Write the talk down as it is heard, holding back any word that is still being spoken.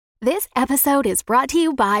This episode is brought to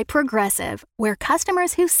you by Progressive, where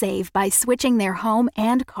customers who save by switching their home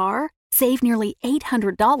and car save nearly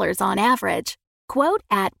 $800 on average. Quote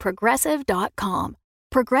at Progressive.com.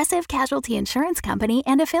 Progressive Casualty Insurance Company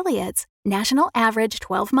and Affiliates. National average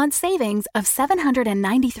 12-month savings of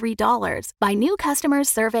 $793 by new customers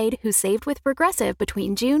surveyed who saved with Progressive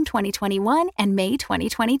between June 2021 and May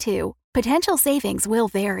 2022. Potential savings will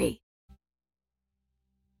vary.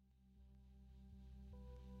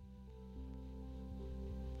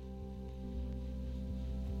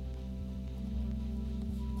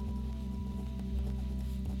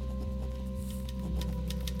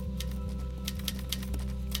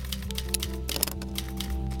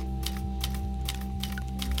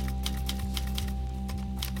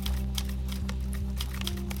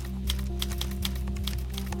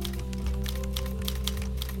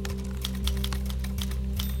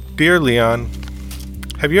 Dear Leon,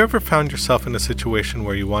 have you ever found yourself in a situation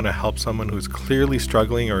where you want to help someone who's clearly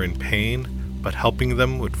struggling or in pain, but helping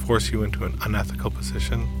them would force you into an unethical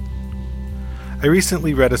position? I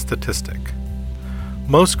recently read a statistic.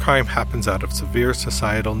 Most crime happens out of severe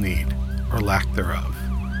societal need, or lack thereof.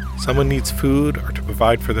 Someone needs food or to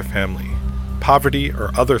provide for their family. Poverty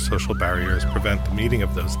or other social barriers prevent the meeting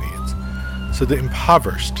of those needs. So the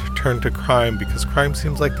impoverished turn to crime because crime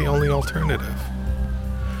seems like the only alternative.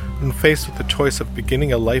 When faced with the choice of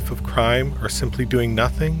beginning a life of crime or simply doing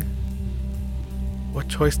nothing, what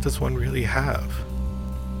choice does one really have?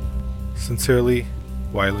 Sincerely,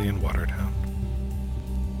 Wiley in Watertown.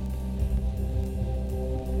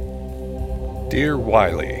 Dear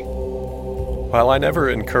Wiley, while I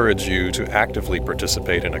never encourage you to actively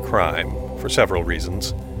participate in a crime, for several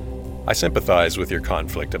reasons, I sympathize with your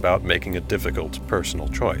conflict about making a difficult personal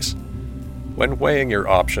choice. When weighing your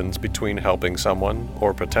options between helping someone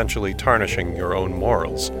or potentially tarnishing your own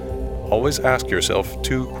morals, always ask yourself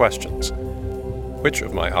two questions. Which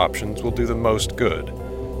of my options will do the most good?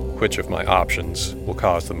 Which of my options will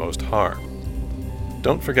cause the most harm?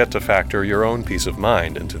 Don't forget to factor your own peace of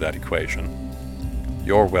mind into that equation.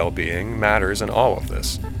 Your well-being matters in all of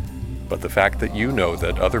this, but the fact that you know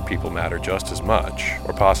that other people matter just as much,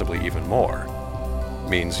 or possibly even more,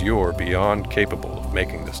 means you're beyond capable of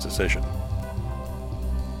making this decision.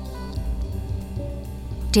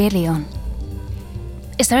 Dear Leon,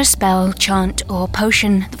 is there a spell, chant, or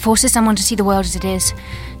potion that forces someone to see the world as it is?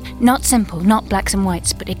 Not simple, not blacks and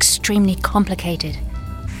whites, but extremely complicated.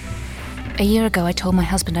 A year ago, I told my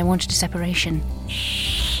husband I wanted a separation.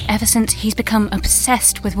 Ever since, he's become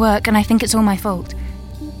obsessed with work, and I think it's all my fault.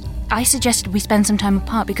 I suggested we spend some time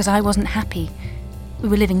apart because I wasn't happy. We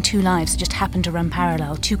were living two lives that just happened to run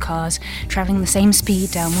parallel, two cars, travelling the same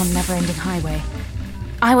speed down one never-ending highway.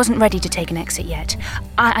 I wasn't ready to take an exit yet.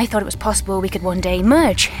 I thought it was possible we could one day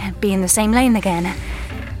merge, be in the same lane again.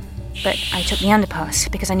 But I took the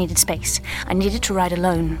underpass because I needed space. I needed to ride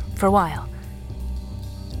alone for a while.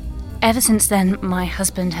 Ever since then, my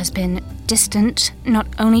husband has been distant, not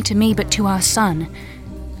only to me but to our son.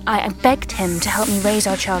 I begged him to help me raise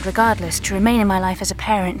our child regardless, to remain in my life as a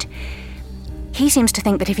parent. He seems to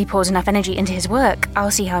think that if he pours enough energy into his work, I'll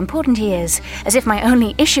see how important he is, as if my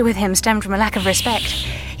only issue with him stemmed from a lack of respect.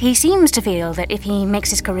 He seems to feel that if he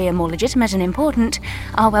makes his career more legitimate and important,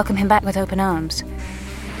 I'll welcome him back with open arms.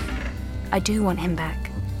 I do want him back,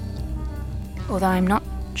 although I'm not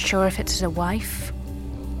sure if it's as a wife,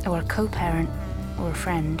 or a co-parent, or a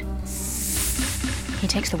friend. He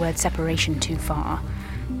takes the word separation too far.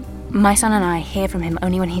 My son and I hear from him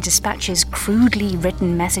only when he dispatches crudely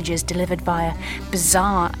written messages delivered via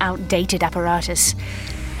bizarre, outdated apparatus.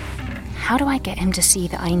 How do I get him to see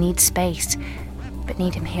that I need space, but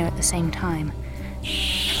need him here at the same time?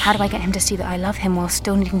 How do I get him to see that I love him while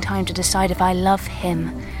still needing time to decide if I love him?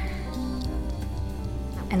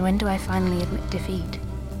 And when do I finally admit defeat?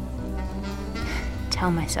 Tell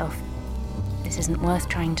myself this isn't worth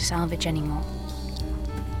trying to salvage anymore.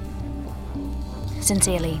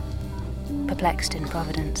 Sincerely, Perplexed in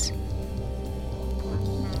Providence.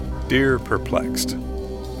 Dear Perplexed,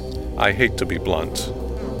 I hate to be blunt,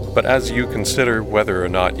 but as you consider whether or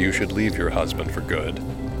not you should leave your husband for good,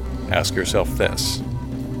 ask yourself this: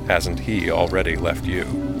 hasn't he already left you?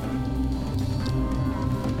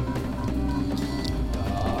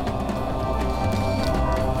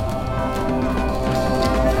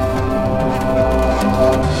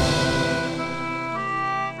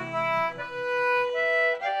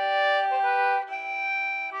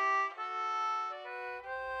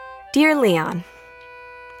 Dear Leon,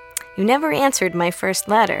 you never answered my first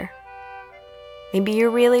letter. Maybe you're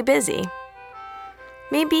really busy.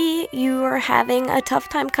 Maybe you are having a tough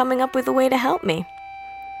time coming up with a way to help me.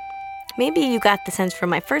 Maybe you got the sense from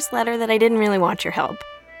my first letter that I didn't really want your help.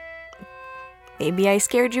 Maybe I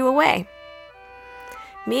scared you away.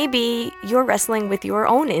 Maybe you're wrestling with your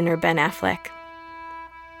own inner Ben Affleck.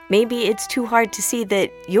 Maybe it's too hard to see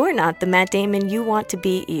that you're not the Matt Damon you want to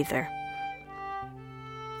be either.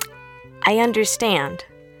 I understand.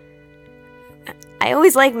 I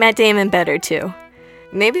always liked Matt Damon better too.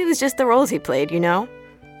 Maybe it was just the roles he played, you know?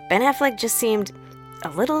 Ben Affleck just seemed a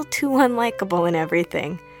little too unlikable in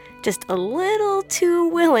everything. Just a little too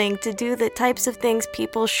willing to do the types of things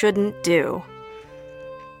people shouldn't do.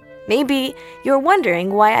 Maybe you're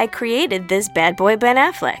wondering why I created this bad boy Ben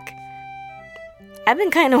Affleck. I've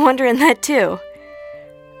been kind of wondering that too.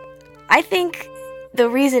 I think the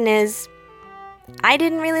reason is I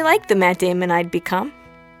didn't really like the Matt Damon I'd become.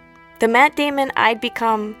 The Matt Damon I'd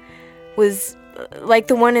become was like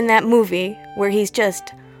the one in that movie where he's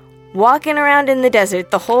just walking around in the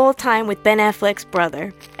desert the whole time with Ben Affleck's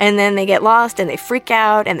brother, and then they get lost and they freak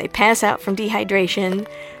out and they pass out from dehydration,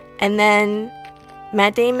 and then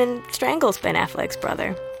Matt Damon strangles Ben Affleck's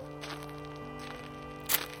brother.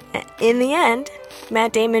 In the end,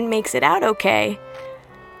 Matt Damon makes it out okay,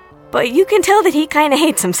 but you can tell that he kind of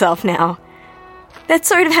hates himself now. That's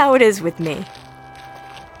sort of how it is with me.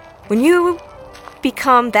 When you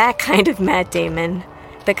become that kind of Matt Damon,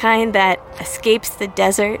 the kind that escapes the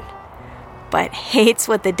desert but hates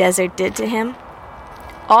what the desert did to him,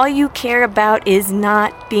 all you care about is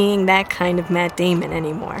not being that kind of Matt Damon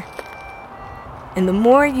anymore. And the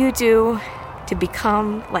more you do to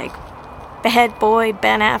become like bad boy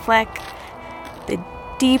Ben Affleck, the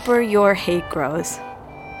deeper your hate grows.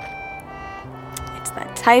 It's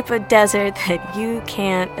that type of desert that you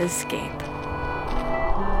can't escape.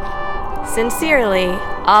 Sincerely,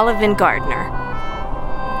 Olive Gardner.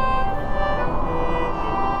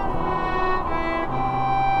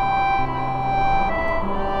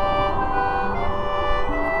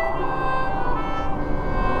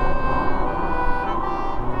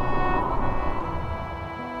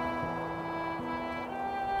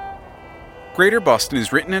 Greater Boston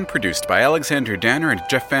is written and produced by Alexander Danner and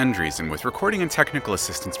Jeff Van Driesen with recording and technical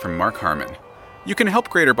assistance from Mark Harmon. You can help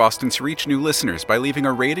Greater Boston to reach new listeners by leaving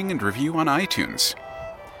a rating and review on iTunes.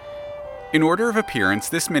 In order of appearance,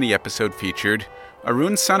 this mini-episode featured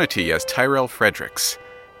Arun Sanati as Tyrell Fredericks,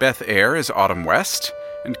 Beth Eyre as Autumn West,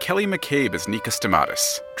 and Kelly McCabe as Nika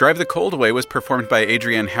Stamatis. Drive the Cold Away was performed by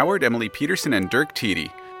Adrienne Howard, Emily Peterson, and Dirk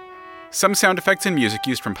Teedy. Some sound effects and music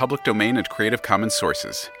used from public domain and Creative Commons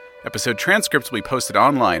sources. Episode transcripts will be posted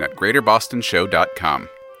online at greaterbostonshow.com.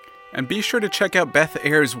 And be sure to check out Beth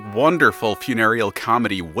Eyre's wonderful funereal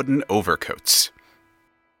comedy Wooden Overcoats.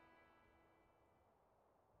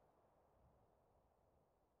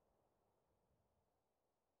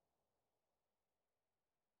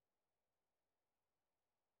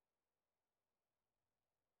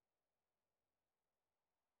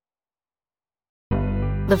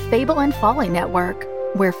 The Fable and Folly Network,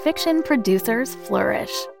 where fiction producers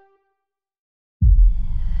flourish.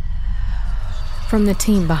 From the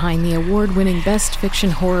team behind the award-winning Best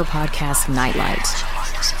Fiction Horror podcast, Nightlight.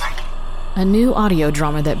 A new audio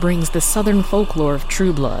drama that brings the southern folklore of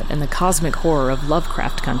True Blood and the cosmic horror of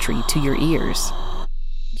Lovecraft Country to your ears.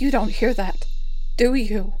 You don't hear that, do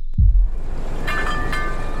you?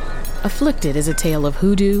 Afflicted is a tale of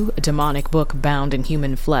hoodoo, a demonic book bound in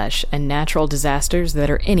human flesh, and natural disasters that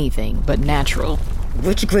are anything but natural.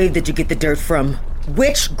 Which grave did you get the dirt from?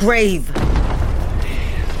 Which grave?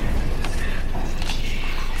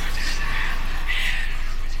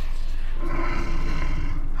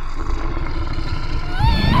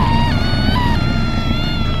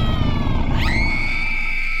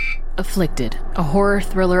 Afflicted, a horror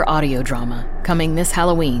thriller audio drama, coming this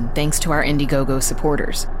Halloween thanks to our Indiegogo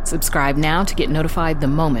supporters. Subscribe now to get notified the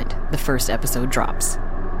moment the first episode drops.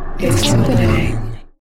 It's